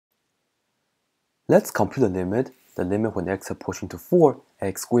Let's compute the limit when x approaching to 4,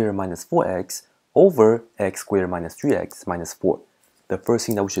 x squared minus 4x over x squared minus 3x minus 4. The first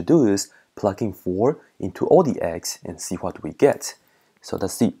thing that we should do is plug in 4 into all the x and see what we get. So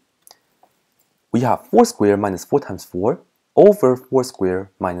let's see. We have 4 squared minus 4 times 4 over 4 squared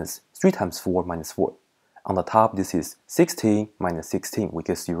minus 3 times 4 minus 4. On the top, this is 16 minus 16, we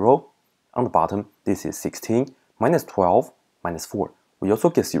get 0. On the bottom, this is 16 minus 12 minus 4, we also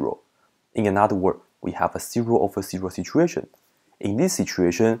get 0. In another word, we have a 0 over 0 situation. In this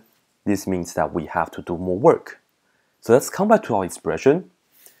situation, this means that we have to do more work. So let's come back to our expression.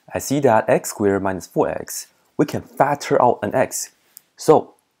 I see that x squared minus 4x, we can factor out an x.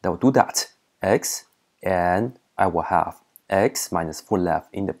 So I will do that, x, and I will have x minus 4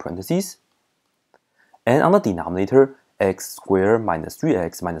 left in the parentheses. And on the denominator, x squared minus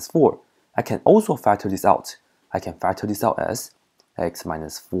 3x minus 4, I can also factor this out. I can factor this out as x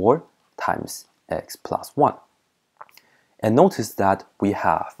minus 4 times x plus 1. And notice that we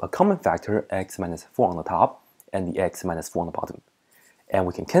have a common factor, x minus 4 on the top and the x minus 4 on the bottom. And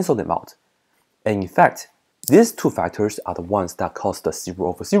we can cancel them out. And in fact, these two factors are the ones that cause the 0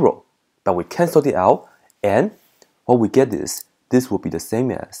 over 0. But we cancel it out, and what we get is, this will be the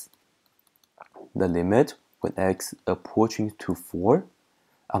same as the limit when x approaching to 4.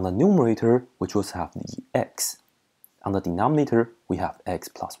 On the numerator, we just have the x. On the denominator, we have x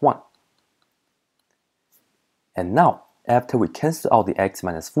plus 1. And now, after we cancel out the x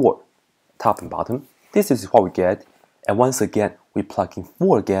minus 4, top and bottom, this is what we get. And once again, we plug in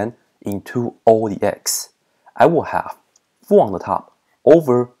 4 again into all the x. I will have 4 on the top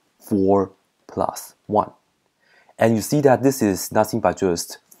over 4 plus 1. And you see that this is nothing but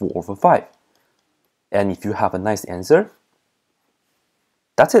just 4 over 5. And if you have a nice answer,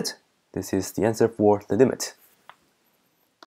 that's it. This is the answer for the limit.